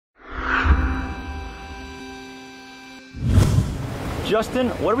Justin,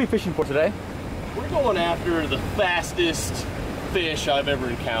 what are we fishing for today? We're going after the fastest fish I've ever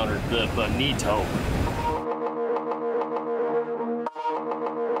encountered, the bonito.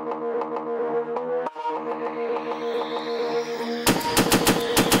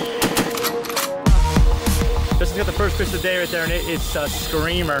 Justin's got the first fish of the day right there, and it's a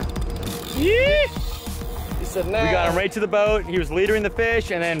screamer. Yeah. He said, nah. We got him right to the boat. He was leadering the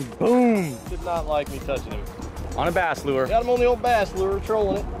fish, and then boom. Did not like me touching him. On a bass lure. Got him on the old bass lure,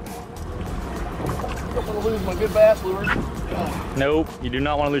 trolling it. Don't want to lose my good bass lure. Nope, you do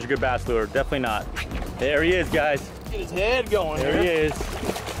not want to lose your good bass lure. Definitely not. There he is, guys. Get his head going. There he is.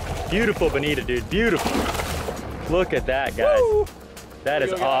 Beautiful bonito, dude. Beautiful. Look at that, guys. Woo. That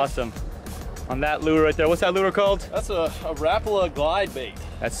is awesome. On that lure right there. What's that lure called? That's a Rapala glide bait.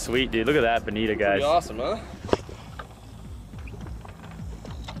 That's sweet, dude. Look at that bonito, guys. Pretty awesome, huh?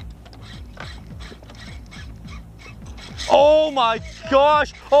 Oh my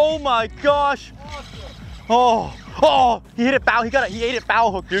gosh! Oh my gosh! Oh, oh! He hit it foul. He ate it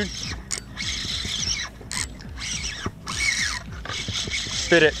foul hook, dude.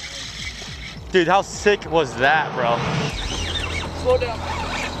 Spit it, dude. How sick was that, bro? Slow down.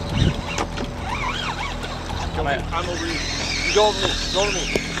 Come on. I'm over you. You go over me. Go over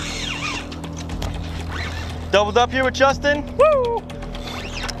me. Doubled up here with Justin. Woo!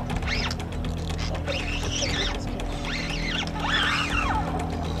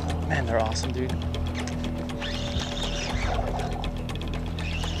 Man, they're awesome, dude.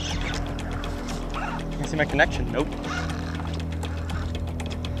 Can you see my connection? Nope.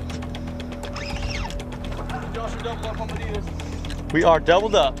 Josh, you're doubled up on bonitos. We are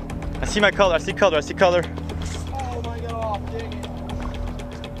doubled up. I see my color. I see color. I see color. Oh my God! Dang it!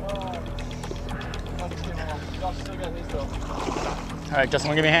 Josh still got his though. All right, Justin,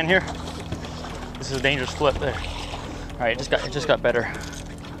 wanna give me a hand here? This is a dangerous flip there. All right, it just got better.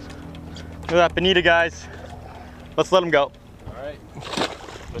 Look at that bonito, guys. Let's let him go. All right,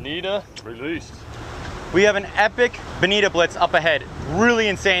 bonito released. We have an epic Bonito Blitz up ahead. Really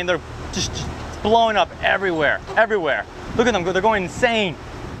insane. They're just blowing up everywhere, everywhere. Look at them, they're going insane.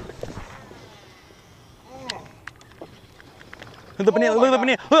 Look at the bonito, look at the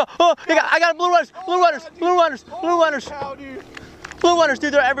bonito. Oh, I got blue runners, blue runners, blue runners, blue runners. Blue runners,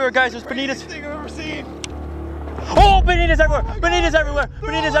 dude, they're everywhere, guys. There's bonitos. Thing I've ever seen. Oh, bonitos everywhere, bonitos everywhere,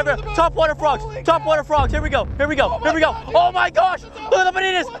 bonitos everywhere. Top water frogs, top water frogs. Here we go, here we go, here we go. Oh my gosh, look at the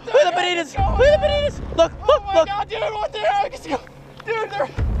bonitos, look at the bonitos, look at the bonitos. Look, look, look. God, dude, what the heck? Dude, they're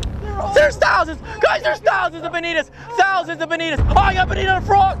all... There's thousands, guys, there's thousands of bonitos, thousands of bonitos. Oh, I got a bonito on a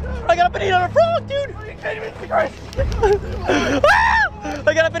frog. I got a bonito on a frog, dude. Are you kidding me? It's great.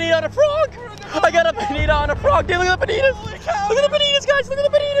 I got a bonito on a frog. I got a bonito on a frog, dude. Look at the bonitos. Look at the bonitos, guys. Look at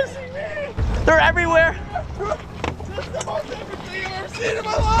the bonitos. They're everywhere. That's the most epic thing I've ever seen in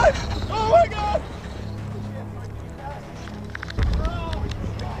my life. Oh my God.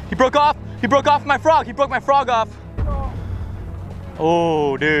 He broke off. He broke off my frog. He broke my frog off.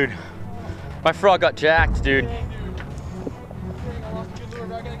 Oh, dude. My frog got jacked, dude.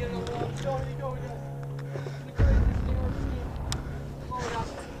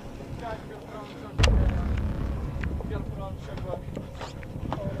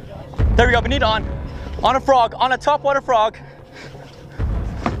 There we go, bonito on a frog, on a top water frog.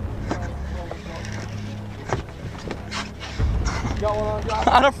 Got one on, Josh.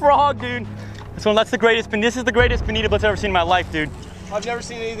 On a frog, dude. This is the greatest bonito blitz I've ever seen in my life, dude. I've never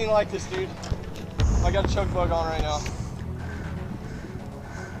seen anything like this, dude. I got a choke bug on right now.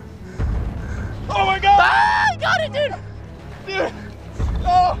 Oh my God! Ah, I got it, dude! Dude!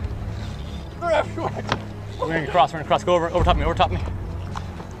 Oh! They're everywhere. We're gonna cross, go over top me, over top me.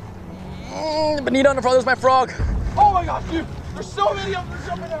 Bonito on the frog, there's my frog. Oh my gosh, dude! There's so many of them, they're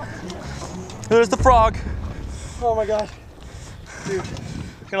jumping out. There's the frog. Oh my gosh. Dude.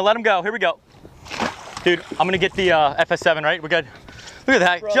 Gonna let him go, here we go. Dude, I'm gonna get the FS7, right? We're good. Look at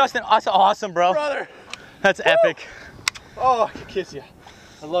that, brother. Justin, that's awesome, bro. Brother. That's epic. Oh, I can kiss you.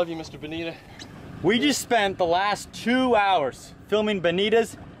 I love you, Mr. Bonito. We just spent the last 2 hours filming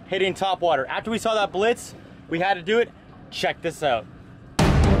bonitas hitting top water. After we saw that blitz, we had to do it. Check this out.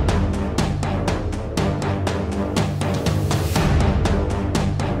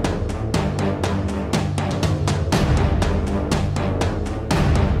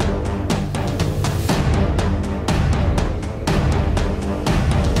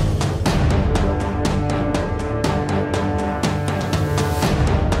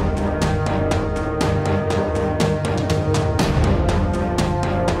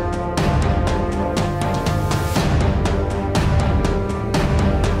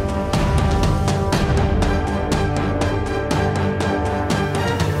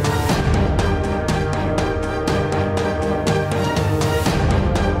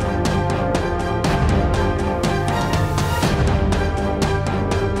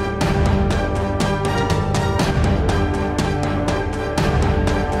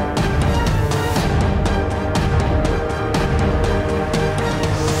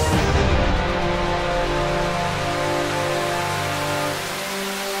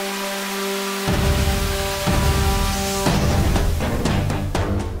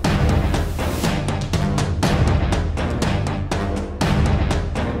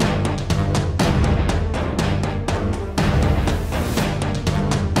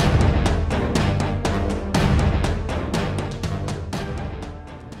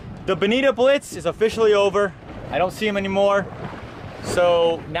 the Bonito Blitz is officially over. I don't see him anymore.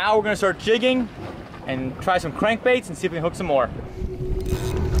 So now we're gonna start jigging and try some crankbaits and see if we can hook some more.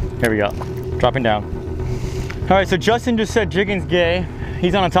 Here we go, dropping down. All right, so Justin just said jigging's gay.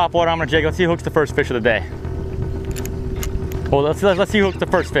 He's on the top water, I'm gonna jig. Let's see who hooks the first fish of the day. Well, let's see who hooks the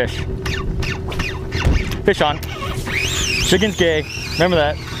first fish. Fish on. Jigging's gay, remember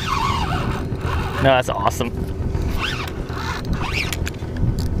that. No, that's awesome.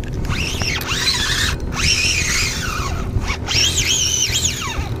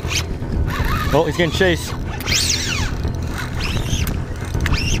 Oh, he's getting chased.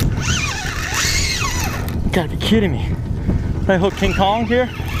 You gotta be kidding me. Did I hook King Kong here?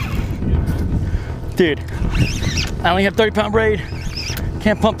 Dude, I only have 30-pound braid.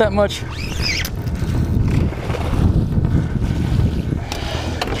 Can't pump that much.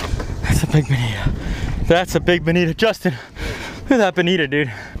 That's a big bonita. That's a big bonita. Justin, look at that bonita, dude.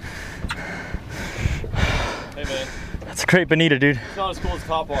 Hey, man. That's a great bonita, dude. It's not as cool as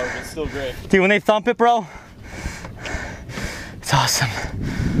top water, but it's still great. Dude, when they thump it, bro, it's awesome.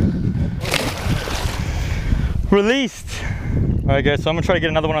 Released. All right, guys, so I'm gonna try to get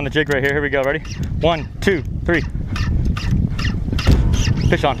another one on the jig right here. Here we go, ready? 1, 2, 3.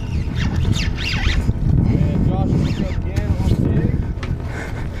 Fish on. And Josh is up again on the jig.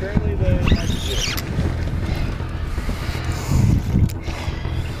 Apparently they like to jig.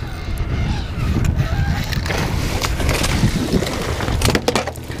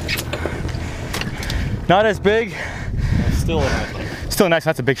 Not as big. Still a nice one. Still nice.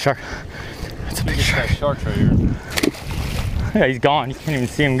 That's a big shark. That's a big shark. Shark right here. Yeah, he's gone. You can't even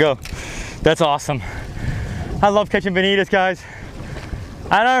see him go. That's awesome. I love catching bonitas, guys.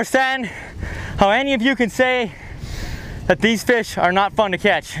 I don't understand how any of you can say that these fish are not fun to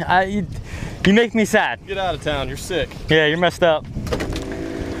catch. You make me sad. Get out of town. You're sick. Yeah, you're messed up.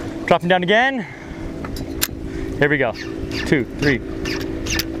 Dropping down again. Here we go. 2, 3.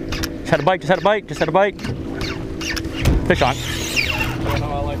 Just had a bite, just had a bite, just had a bite. Fish on. You know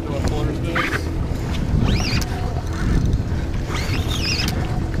how I like doing floater spoons?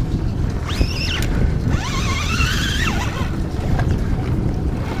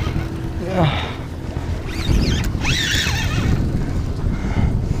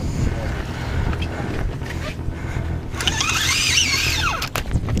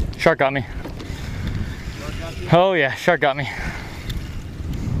 Shark got me. Oh yeah, shark got me.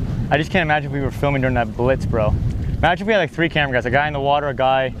 I just can't imagine if we were filming during that blitz, bro. Imagine if we had like 3 camera guys, a guy in the water, a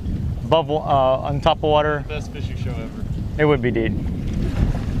guy above, on top of water. Best fishing show ever. It would be, dude.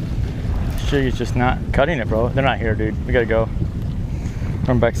 Jig is just not cutting it, bro. They're not here, dude. We gotta go.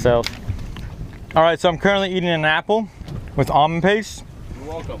 Run back south. All right, so I'm currently eating an apple with almond paste. You're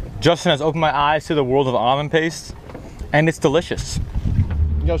welcome. Justin has opened my eyes to the world of almond paste, and it's delicious.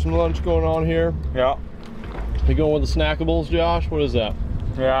 You got some lunch going on here. Yeah. You going with the snackables, Josh? What is that?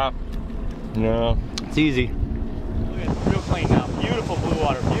 Yeah. No. It's easy. Look at it, real clean now. Beautiful blue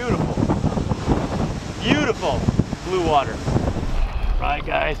water, beautiful. Beautiful blue water. All right,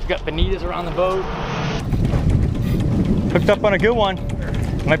 guys, we got bonitas around the boat. Hooked up on a good one.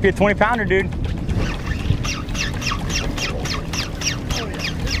 Might be a 20-pounder, dude.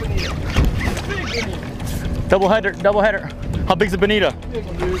 Double header, double header. How big's the bonita? Big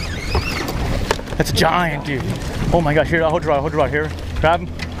one, dude. That's a giant, dude. Oh my gosh, here, hold your rod, here. Grab him.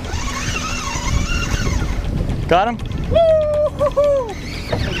 Got him? Woo-hoo-hoo! Look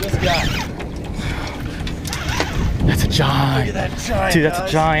at this guy. That's a giant. Look at that giant, dude, that's guys.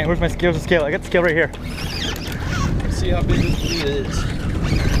 a giant. Where's my scale? Where's the scale? I got the scale right here. Let's see how big this bonita is.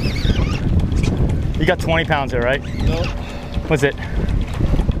 You got 20 pounds there, right? Nope. What's it?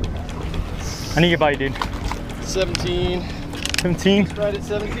 I need your bite, dude. 17. 17? Right at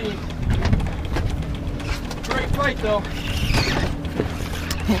 17. Great fight, though.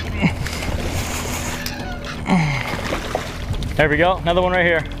 There we go. Another one right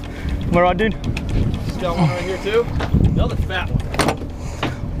here. My rod, dude. Just got one right here, too. Another fat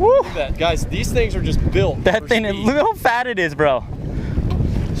one. Woo! Look at that. Guys, these things are just built That for thing, speed. look how fat it is, bro.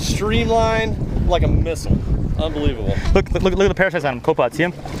 Streamlined like a missile. Unbelievable. Look at the parasites on him. Copod, see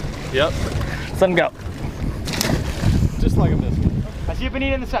him? Yep. Let him go. Just like a missile. I see a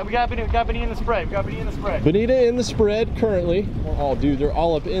bonita in the side. We got bonita in the spread. We got bonita in the spread. Bonita in the spread currently. Oh, dude, they're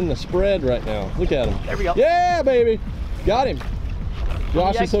all up in the spread right now. Look at them. There we go. Yeah, baby. Got him.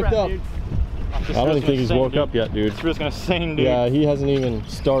 Josh is hooked up. I I don't even think he's woke up yet, dude. This reel's gonna sing, dude. Yeah, he hasn't even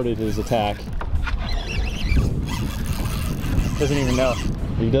started his attack. Doesn't even know.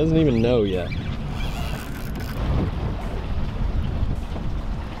 He doesn't even know yet.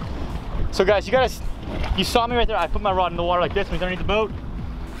 So guys, you saw me right there. I put my rod in the water like this. When he's underneath the boat.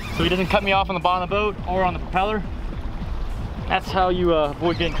 so he doesn't cut me off on the bottom of the boat or on the propeller. That's how you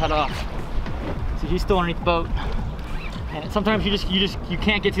avoid getting cut off. So he's still underneath the boat, and sometimes you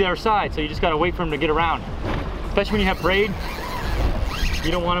can't get to the other side, so you just gotta wait for him to get around. Especially when you have braid,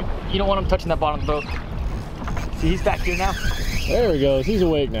 you don't want him touching that bottom of the boat. See, he's back here now. There he goes. He's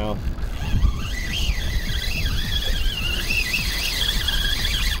awake now.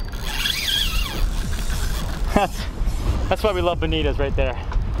 That's why we love bonitas right there.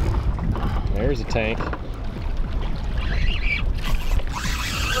 There's a tank.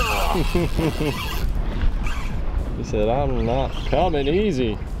 He said, I'm not coming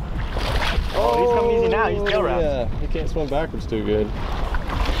easy. Oh, he's coming easy now. He's tail wrapped. Yeah, he can't swim backwards too good.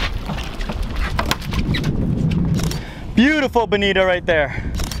 Beautiful bonito right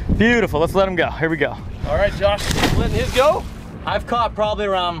there. Beautiful. Let's let him go. Here we go. All right, Josh, letting his go. I've caught probably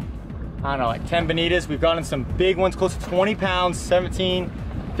around, I don't know, like 10 bonitas. We've gotten some big ones, close to 20 pounds, 15,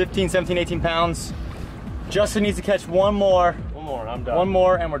 17, 18 pounds. Justin needs to catch one more. One more, and I'm done. One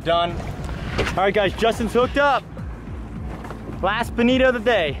more, and we're done. All right, guys, Justin's hooked up. Last bonito of the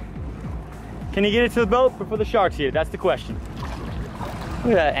day. Can he get it to the boat before the sharks eat it? That's the question.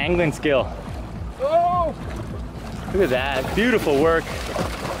 Look at that angling skill. Oh! Look at that, beautiful work.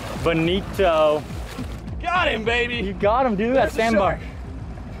 Bonito. Got him, baby. You got him, dude. That sandbar.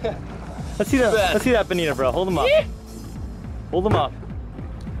 Let's see that bonito, bro. Hold him up. Yeah. Hold him up.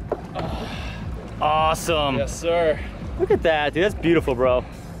 Awesome. Yes, sir. Look at that, dude. That's beautiful, bro.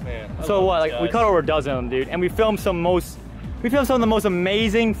 Man. So what? Like, we caught over a dozen of them, dude, and we filmed some of the most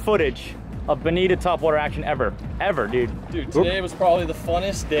amazing footage of bonito topwater action ever, dude. Dude, today was probably the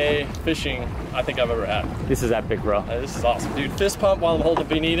funnest day fishing I think I've ever had. This is epic, bro. This is awesome, dude. Fist pump while I'm holding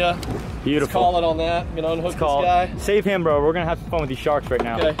bonita. Beautiful. Let's call it on that. You know, unhook this guy. Save him, bro. We're gonna have some fun with these sharks right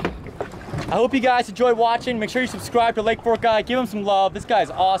now. Okay. I hope you guys enjoyed watching. Make sure you subscribe to LakeForkGuy. Give him some love. This guy's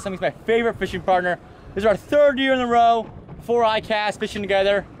awesome. He's my favorite fishing partner. This is our 3rd year in a row, 4i cast fishing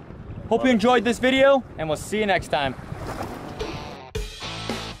together. Hope you enjoyed this video, and we'll see you next time.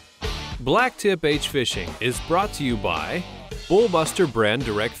 BlacktipH Fishing is brought to you by Bullbuster brand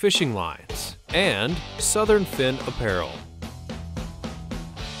direct fishing lines and Southern Fin Apparel.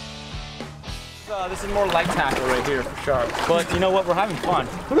 This is more light tackle right here for sharks. But you know what? We're having fun.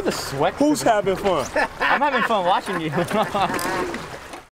 Look at the sweat. Who's having fun? I'm having fun watching you.